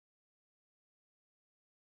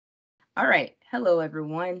All right. Hello,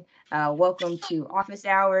 everyone. Welcome to Office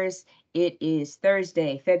Hours. It is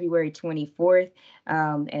Thursday, February 24th.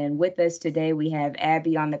 And with us today, we have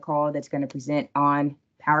Abby on the call that's going to present on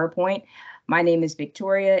PowerPoint. My name is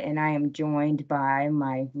Victoria, and I am joined by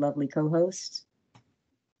my lovely co hosts.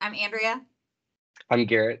 I'm Andrea. I'm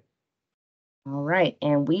Garrett. All right.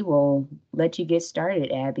 And we will let you get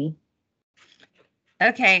started, Abby.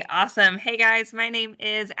 Okay, awesome. Hey guys, my name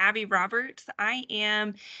is Abby Roberts. I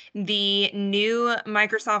am the new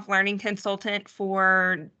Microsoft Learning Consultant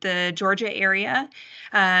for the Georgia area.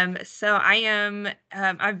 I've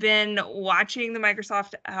been watching the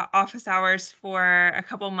Microsoft office hours for a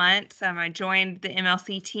couple months. I joined the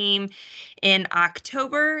MLC team in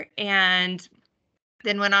October and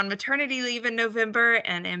then went on maternity leave in November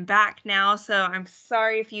and am back now. So I'm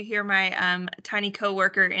sorry if you hear my tiny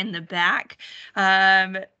coworker in the back.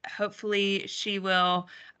 Hopefully she will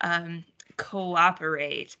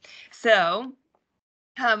cooperate. So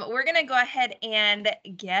we're going to go ahead and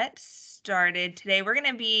get started today. We're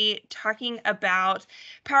going to be talking about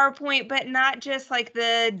PowerPoint, but not just like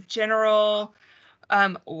the general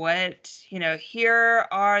here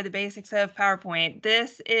are the basics of PowerPoint.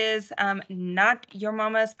 This is not your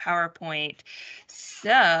mama's PowerPoint.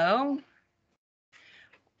 So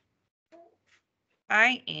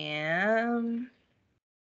I am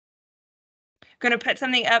going to put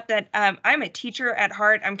something up that I'm a teacher at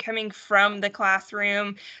heart. I'm coming from the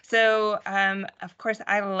classroom. So of course,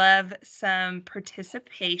 I love some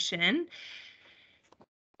participation.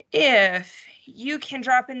 If you can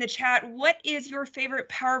drop in the chat, what is your favorite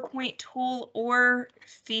PowerPoint tool or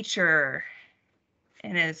feature?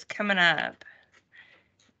 And is coming up.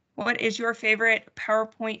 What is your favorite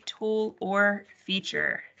PowerPoint tool or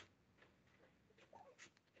feature?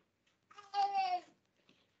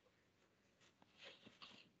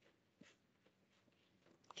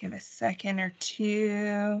 Give a second or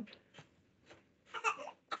two.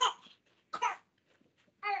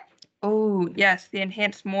 Oh, yes, the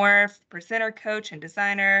enhanced morph, presenter coach and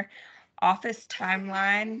designer, office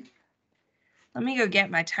timeline. Let me go get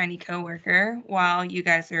my tiny coworker while you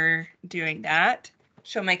guys are doing that.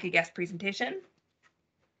 She'll make a guest presentation.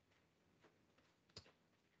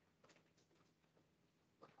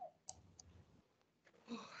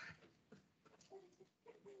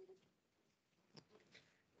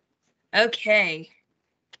 Okay.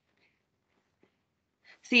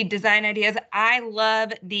 See, design ideas. I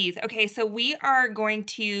love these. Okay, so we are going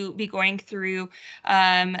to be going through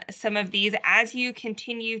some of these as you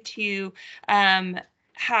continue to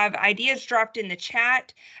have ideas dropped in the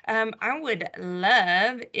chat. I would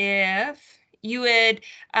love if you would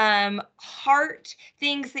heart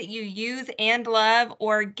things that you use and love,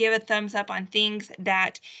 or give a thumbs up on things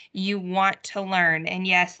that you want to learn. And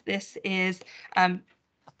yes, this is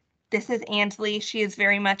Ansley. She is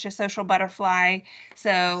very much a social butterfly.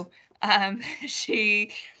 So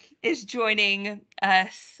she is joining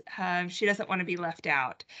us. She doesn't want to be left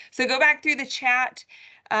out. So go back through the chat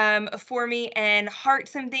for me and heart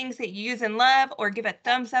some things that you use and love, or give a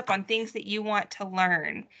thumbs up on things that you want to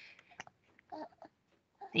learn.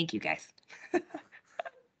 Thank you, guys.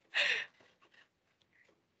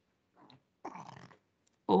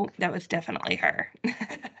 Oh, that was definitely her.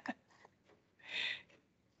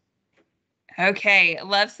 Okay,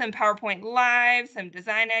 love some PowerPoint Live, some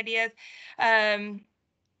design ideas.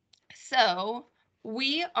 So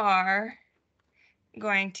we are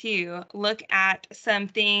going to look at some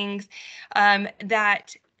things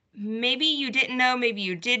that maybe you didn't know, maybe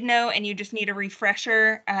you did know, and you just need a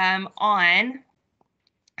refresher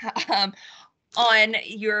on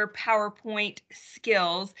your PowerPoint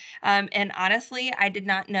skills. And honestly, I did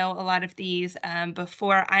not know a lot of these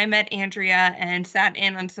before I met Andrea and sat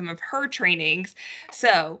in on some of her trainings.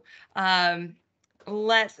 So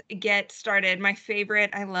let's get started. My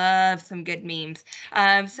favorite, I love some good memes.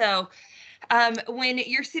 When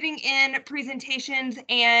you're sitting in presentations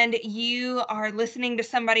and you are listening to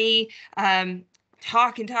somebody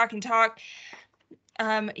talk and talk and talk,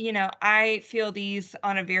 I feel these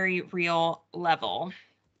on a very real level.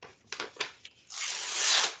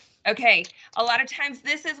 Okay, a lot of times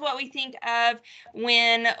this is what we think of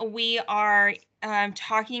when we are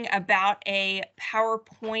talking about a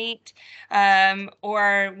PowerPoint,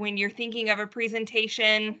 or when you're thinking of a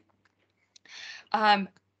presentation.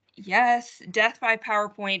 Yes, death by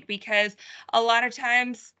PowerPoint, because a lot of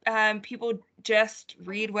times people just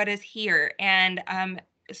read what is here. And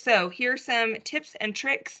so here's some tips and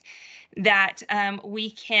tricks that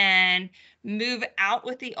we can move out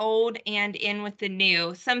with the old and in with the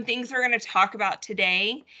new. Some things we're going to talk about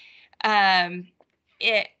today.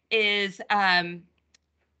 It is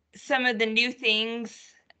some of the new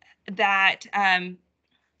things that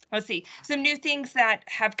let's see, some new things that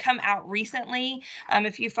have come out recently.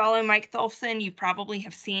 If you follow Mike Tholfsen, you probably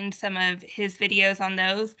have seen some of his videos on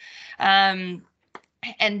those.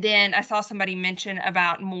 And then I saw somebody mention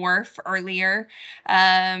about morph earlier,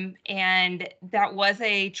 and that was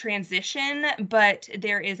a transition, but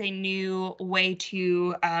there is a new way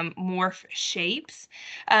to morph shapes.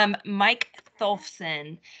 Mike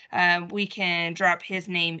Tholfsen, we can drop his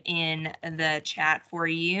name in the chat for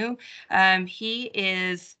you. He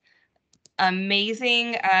is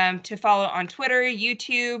amazing to follow on Twitter,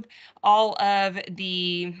 YouTube, all of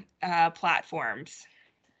the platforms.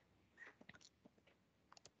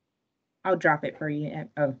 I'll drop it for you.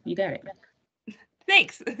 Oh, you got it.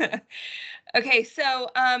 Thanks. Okay, so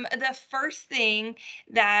the first thing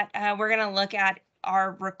that we're going to look at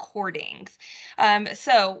are recordings.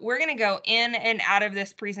 So we're going to go in and out of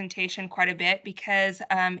this presentation quite a bit because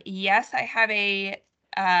yes, I have a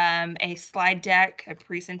slide deck, a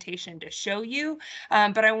presentation to show you,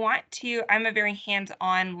 but I'm a very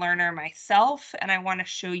hands-on learner myself, and I want to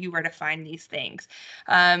show you where to find these things.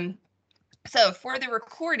 So for the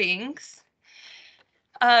recordings,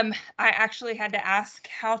 I actually had to ask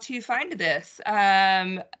how to find this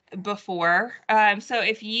before. So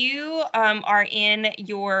if you are in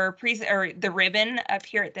your or the ribbon up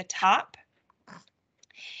here at the top,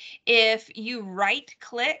 if you right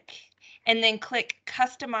click and then click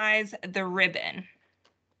customize the ribbon,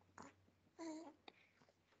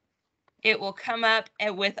 it will come up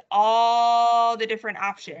with all the different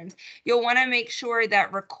options. You'll want to make sure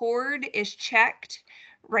that record is checked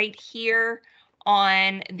right here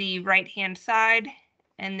on the right hand side,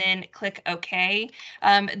 and then click OK.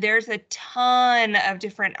 There's a ton of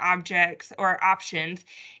different objects or options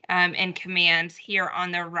and commands here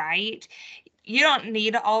on the right. You don't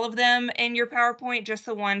need all of them in your PowerPoint, just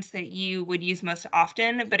the ones that you would use most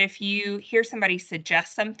often. But if you hear somebody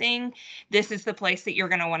suggest something, this is the place that you're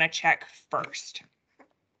going to want to check first.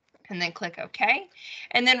 And then click OK.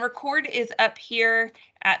 And then record is up here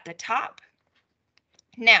at the top.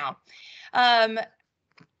 Now,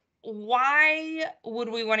 why would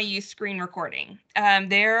we want to use screen recording?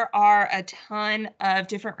 There are a ton of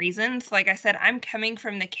different reasons. Like I said, I'm coming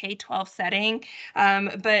from the K-12 setting,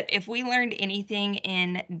 but if we learned anything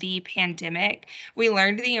in the pandemic, we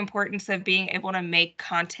learned the importance of being able to make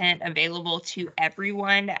content available to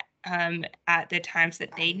everyone at the times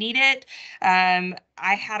that they need it. I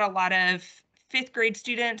had a lot of fifth grade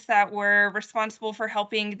students that were responsible for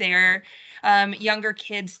helping their younger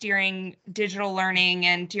kids during digital learning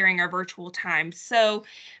and during our virtual time. So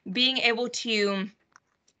being able to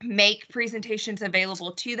make presentations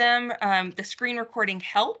available to them, the screen recording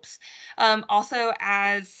helps. Also,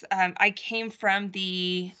 as I came from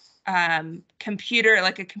the computer,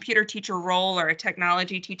 like a computer teacher role or a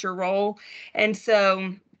technology teacher role. And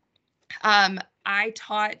so I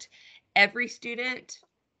taught every student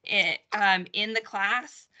in the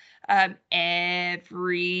class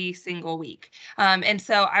every single week. And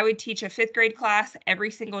so I would teach a fifth grade class every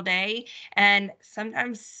single day. And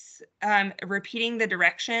sometimes repeating the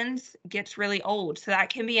directions gets really old. So that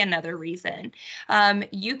can be another reason.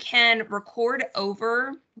 You can record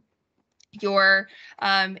over your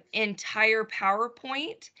entire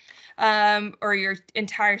PowerPoint or your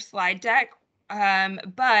entire slide deck.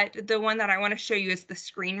 But the one that I want to show you is the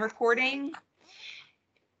screen recording.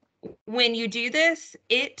 When you do this,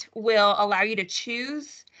 it will allow you to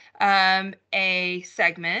choose a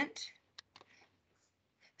segment.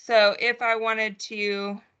 So if I wanted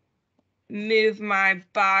to move my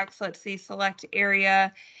box, let's see, select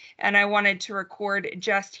area, and I wanted to record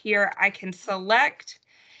just here, I can select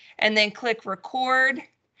and then click record.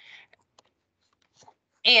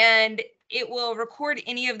 And it will record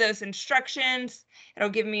any of those instructions. It'll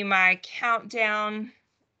give me my countdown.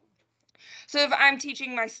 So if I'm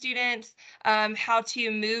teaching my students how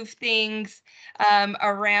to move things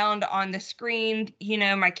around on the screen, you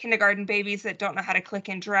know, my kindergarten babies that don't know how to click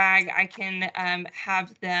and drag, I can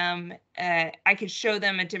have them, I could show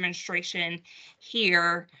them a demonstration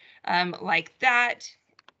here like that,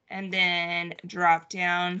 and then drop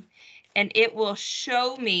down, and it will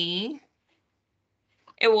show me,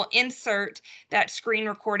 it will insert that screen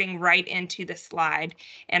recording right into the slide,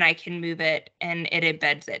 and I can move it and it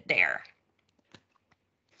embeds it there.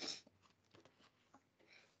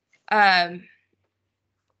 And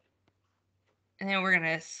then we're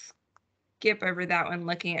going to skip over that one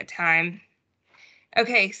looking at time.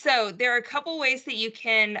 Okay, so there are a couple ways that you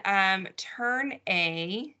can turn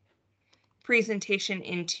a presentation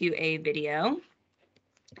into a video.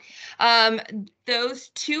 Those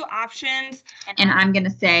two options. And I'm going to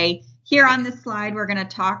say here on this slide, we're going to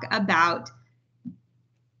talk about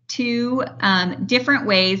two different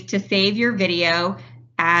ways to save your video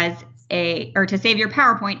or to save your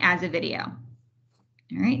PowerPoint as a video.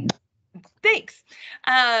 All right. Thanks.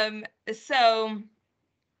 There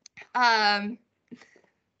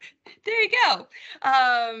you go.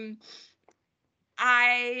 I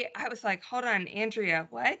was like, hold on, Andrea,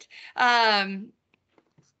 what?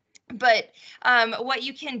 But what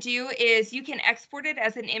you can do is you can export it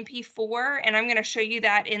as an MP4, and I'm going to show you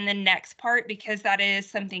that in the next part because that is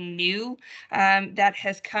something new that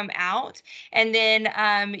has come out. And then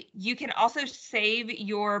you can also save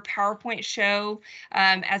your PowerPoint show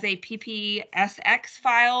as a PPSX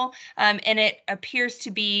file, and it appears to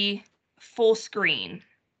be full screen.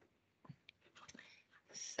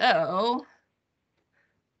 So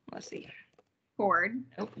let's see. Forward.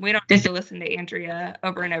 We don't need to listen to Andrea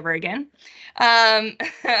over and over again. The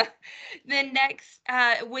next,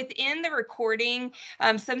 within the recording,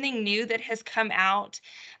 something new that has come out,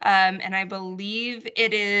 and I believe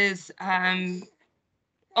it is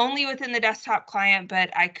only within the desktop client, but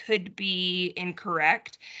I could be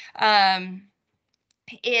incorrect,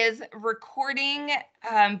 is recording,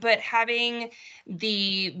 but having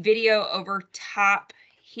the video over top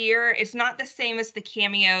here. It's not the same as the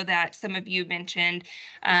Cameo that some of you mentioned,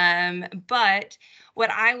 but what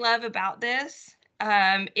I love about this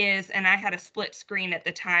is, and I had a split screen at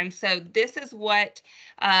the time, so this is what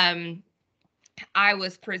I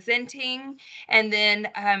was presenting, and then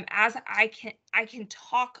as I can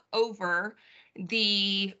talk over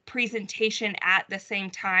the presentation at the same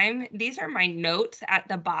time. These are my notes at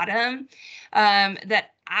the bottom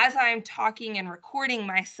that as I'm talking and recording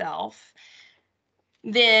myself,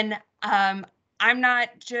 then I'm not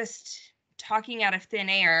just talking out of thin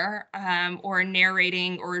air or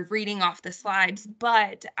narrating or reading off the slides,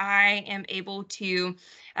 but I am able to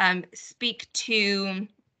speak to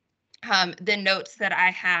the notes that I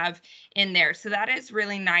have in there. So that is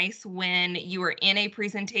really nice when you are in a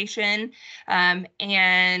presentation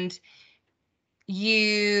and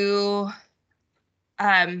you,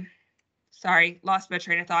 sorry, lost my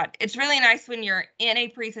train of thought. It's really nice when you're in a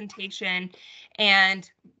presentation and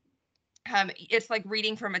it's like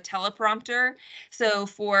reading from a teleprompter. So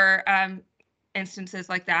for instances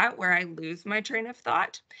like that where I lose my train of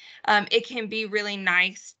thought, it can be really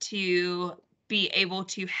nice to be able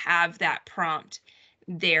to have that prompt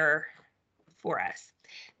there for us.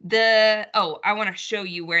 I want to show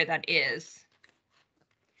you where that is.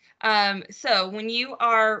 So when you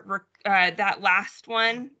are that last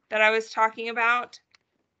one that I was talking about,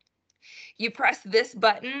 you press this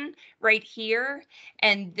button right here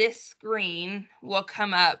and this screen will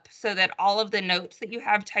come up so that all of the notes that you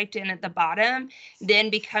have typed in at the bottom then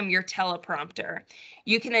become your teleprompter.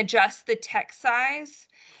 You can adjust the text size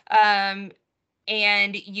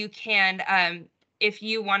and you can, if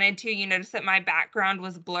you wanted to, you notice that my background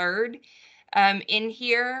was blurred in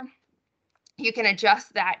here. You can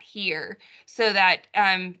adjust that here so that,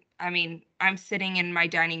 I mean, I'm sitting in my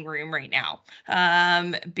dining room right now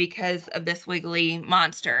because of this wiggly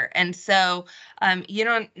monster. And so you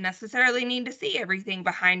don't necessarily need to see everything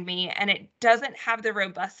behind me. And it doesn't have the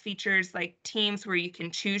robust features like Teams where you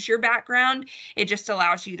can choose your background. It just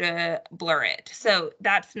allows you to blur it. So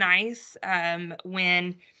that's nice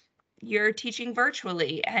when you're teaching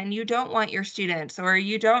virtually and you don't want your students, or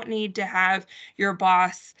you don't need to have your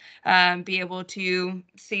boss be able to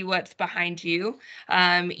see what's behind you.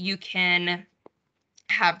 You can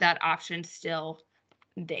have that option still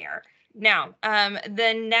there. Now,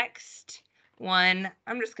 the next one,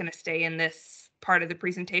 I'm just going to stay in this part of the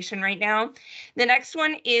presentation right now. The next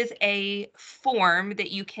one is a form that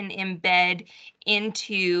you can embed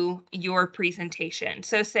into your presentation.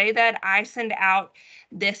 So say that I send out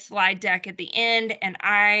this slide deck at the end and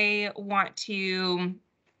I want to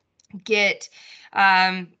get,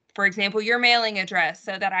 for example, your mailing address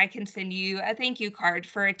so that I can send you a thank you card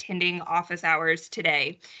for attending office hours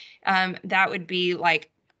today. That would be like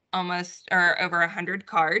almost or over 100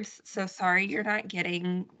 cards. So sorry you're not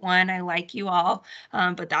getting one. I like you all,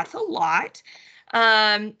 but that's a lot.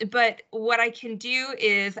 But what I can do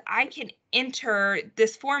is I can enter,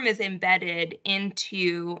 this form is embedded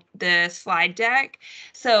into the slide deck.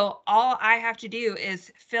 So all I have to do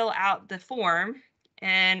is fill out the form.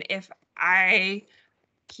 And if I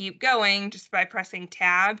keep going just by pressing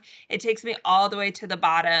tab, it takes me all the way to the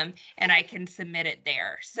bottom and I can submit it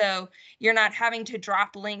there. So you're not having to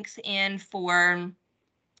drop links in for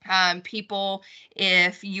people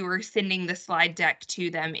if you were sending the slide deck to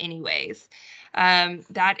them anyways.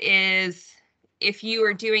 That is if you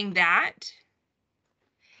are doing that,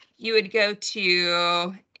 you would go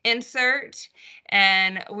to insert,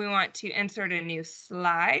 and we want to insert a new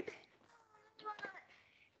slide.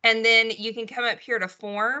 And then you can come up here to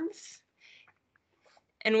forms.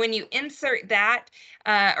 And when you insert that,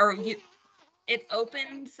 it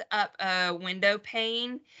opens up a window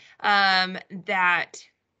pane that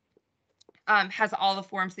has all the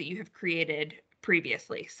forms that you have created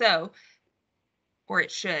previously. So, or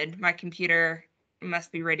it should. My computer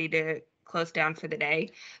must be ready to close down for the day.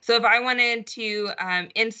 So if I wanted to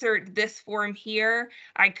insert this form here,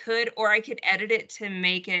 I could, or I could edit it to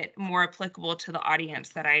make it more applicable to the audience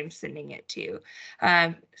that I'm sending it to.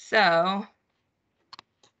 So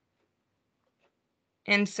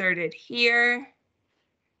insert it here.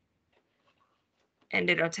 And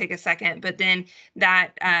it'll take a second, but then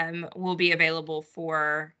that will be available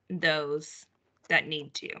for those that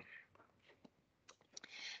need to.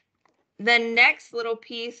 The next little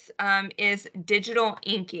piece is digital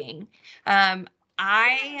inking.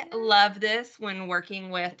 I love this when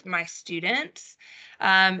working with my students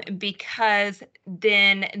because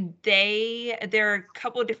then there are a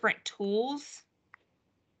couple different tools.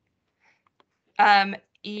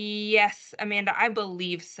 Yes, Amanda, I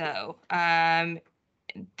believe so.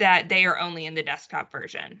 That they are only in the desktop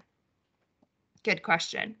version. Good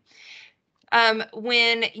question.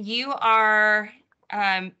 When you are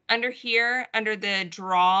under here, under the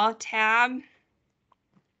Draw tab,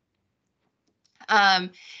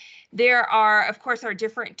 there are, of course,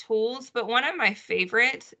 different tools, but one of my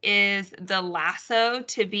favorites is the lasso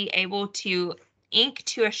to be able to ink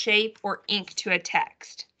to a shape or ink to a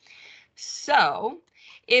text. So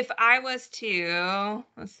if I was to,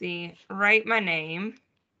 let's see, write my name,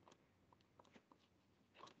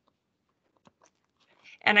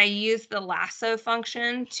 and I use the lasso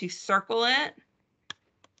function to circle it,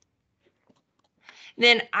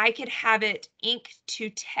 then I could have it ink to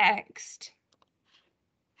text,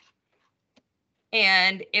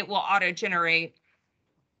 and it will auto-generate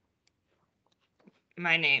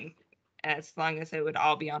my name as long as it would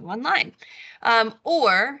all be on one line.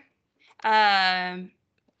 Or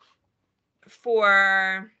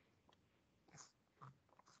for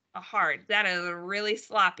a heart, that is really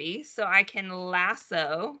sloppy, so I can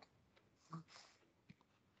lasso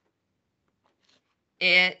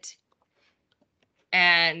it,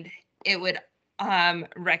 and it would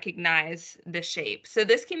recognize the shape. So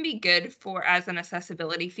this can be good for as an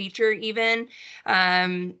accessibility feature, even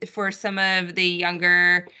for some of the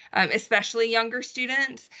younger, especially younger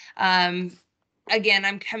students. Again,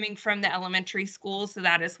 I'm coming from the elementary school, so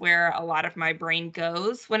that is where a lot of my brain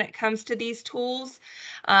goes when it comes to these tools.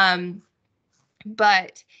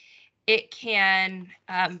 But it can,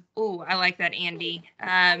 oh, I like that, Andy.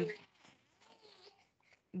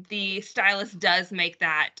 The stylus does make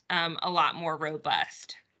that a lot more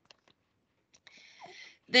robust.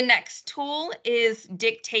 The next tool is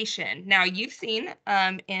dictation. Now, you've seen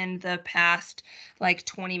in the past like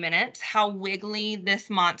 20 minutes how wiggly this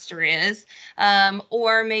monster is,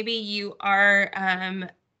 or maybe you are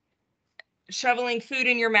shoveling food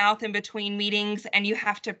in your mouth in between meetings and you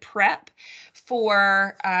have to prep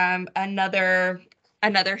for another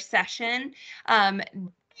session.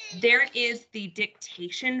 There is the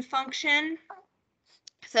dictation function.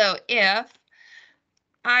 So if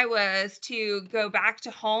I was to go back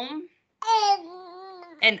to home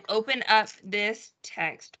and open up this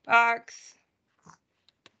text box,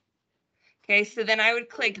 okay, so then I would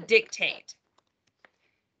click dictate.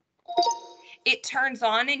 It turns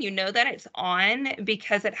on, and you know that it's on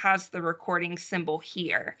because it has the recording symbol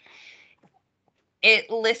here. It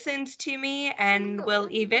listens to me and will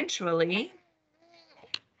eventually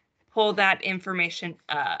pull that information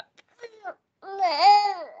up.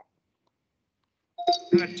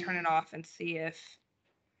 I'm going to turn it off and see if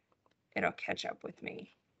it'll catch up with me.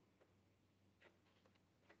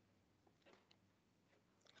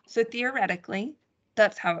 So theoretically,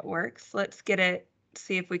 that's how it works. Let's get it,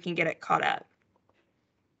 see if we can get it caught up.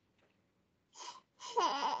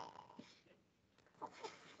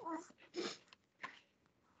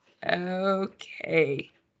 Okay.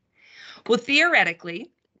 Well,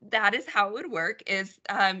 theoretically, that is how it would work, is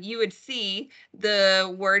you would see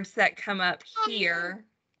the words that come up here.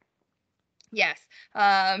 Yes,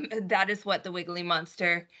 that is what the Wiggly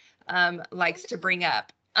Monster likes to bring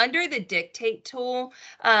up. Under the dictate tool,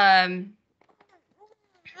 under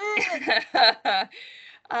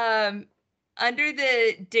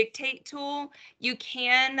the dictate tool, you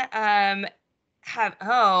can have,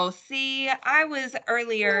 oh, see, I was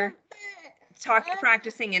earlier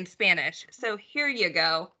practicing in Spanish. So here you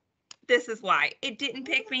go. this is why. It didn't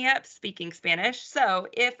pick me up speaking Spanish. So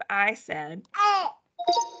if I said,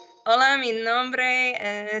 hola, mi nombre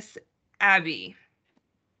es Abby.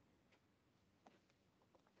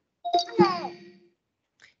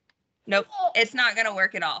 Nope, it's not going to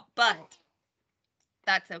work at all, but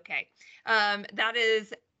that's okay. That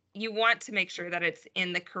is, you want to make sure that it's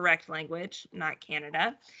in the correct language, not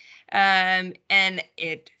Canada, and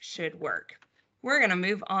it should work. We're going to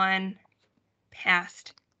move on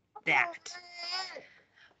past that.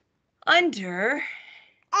 Under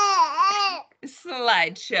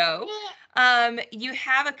slideshow, you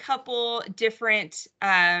have a couple different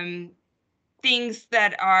things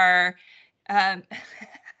that are,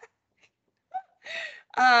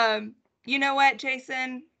 you know what,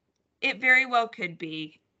 Jason? It very well could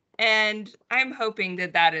be, and I'm hoping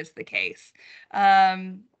that that is the case.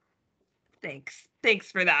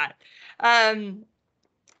 Thanks for that.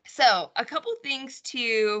 So a couple things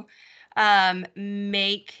to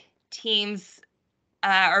make teams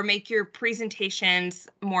or make your presentations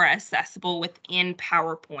more accessible within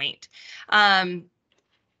PowerPoint.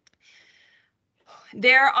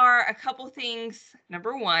 There are a couple things.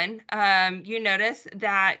 Number one, you notice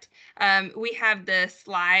that we have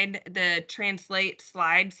the translate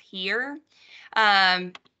slides here.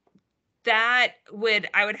 I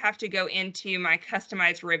would have to go into my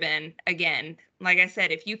customized ribbon again. Like I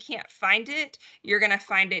said, if you can't find it, you're going to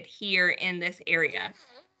find it here in this area.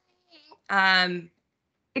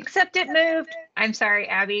 Except it moved. I'm sorry,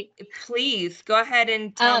 Abby. Please go ahead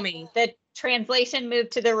and tell me. The translation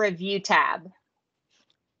moved to the review tab.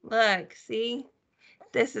 Look, see,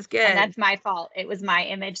 this is good. And that's my fault. It was my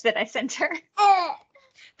image that I sent her.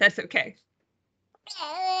 That's okay.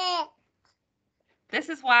 This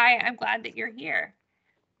is why I'm glad that you're here.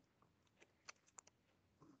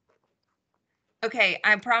 Okay,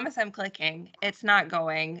 I promise I'm clicking. It's not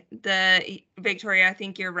going. Victoria, I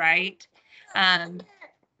think you're right.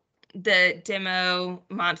 The demo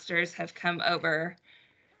monsters have come over.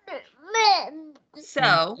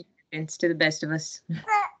 So it's to the best of us.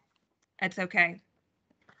 That's okay.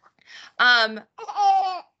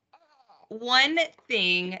 One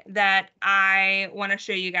thing that I want to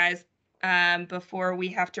show you guys before we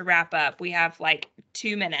have to wrap up, we have like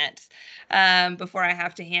 2 minutes before I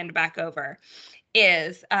have to hand back over,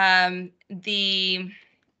 is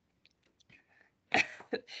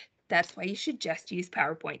that's why you should just use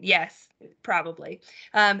PowerPoint. Yes, probably.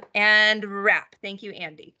 And wrap. Thank you,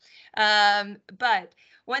 Andy. But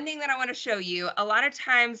one thing that I want to show you, a lot of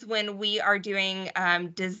times when we are doing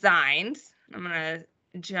designs, I'm going to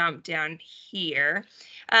jump down here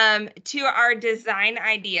to our design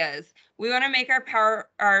ideas. We want to make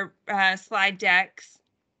our slide decks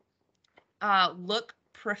look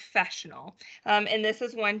professional. And this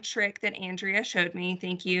is one trick that Andrea showed me.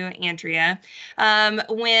 Thank you, Andrea.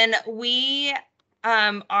 When we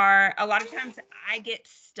are, a lot of times I get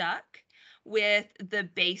stuck with the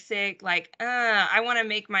basic, like, I want to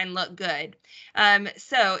make mine look good.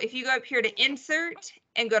 So if you go up here to insert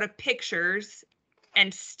and go to pictures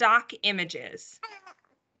and stock images,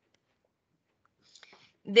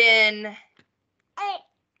 then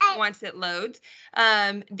once it loads,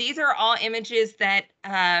 these are all images that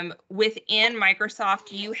within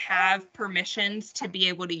Microsoft you have permissions to be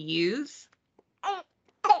able to use.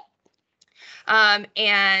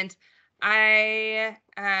 And I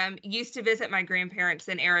used to visit my grandparents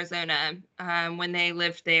in Arizona when they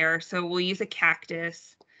lived there. So we'll use a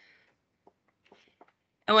cactus.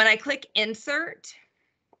 And when I click insert,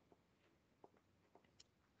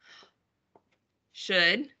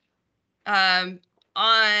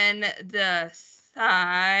 on the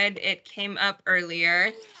side, it came up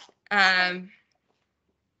earlier.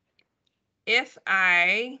 If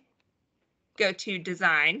I go to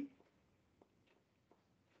design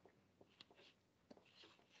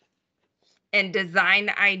and design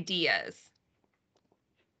ideas,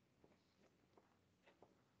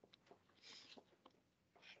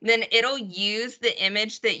 then it'll use the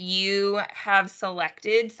image that you have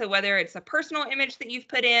selected. So whether it's a personal image that you've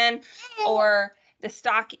put in or the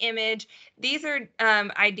stock image, these are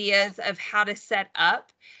ideas of how to set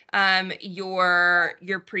up your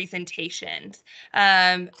presentations.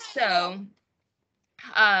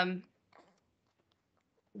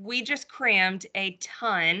 We just crammed a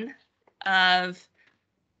ton of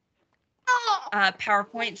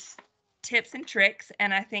PowerPoint tips and tricks,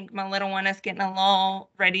 and I think my little one is getting a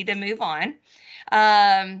little ready to move on.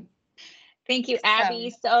 Thank you,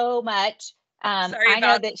 Abby, so much. Sorry I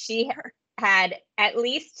know that she had at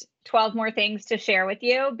least 12 more things to share with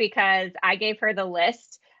you because I gave her the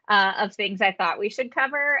list of things I thought we should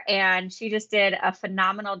cover, and she just did a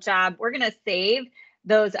phenomenal job. We're going to save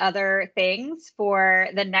those other things for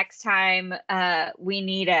the next time we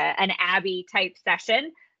need an Abby type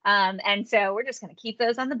session. And so we're just going to keep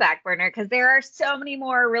those on the back burner because there are so many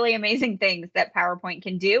more really amazing things that PowerPoint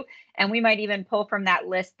can do. And we might even pull from that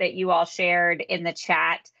list that you all shared in the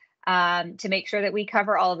chat to make sure that we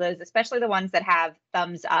cover all of those, especially the ones that have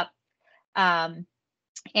thumbs up.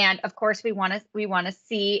 And of course, we want to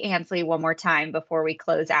see Ansley one more time before we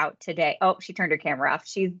close out today. Oh, she turned her camera off.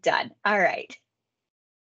 She's done. All right.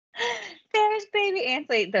 There's baby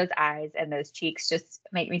Ansley. Those eyes and those cheeks just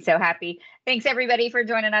make me so happy. Thanks everybody for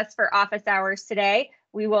joining us for office hours today.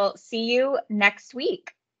 We will see you next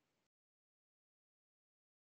week.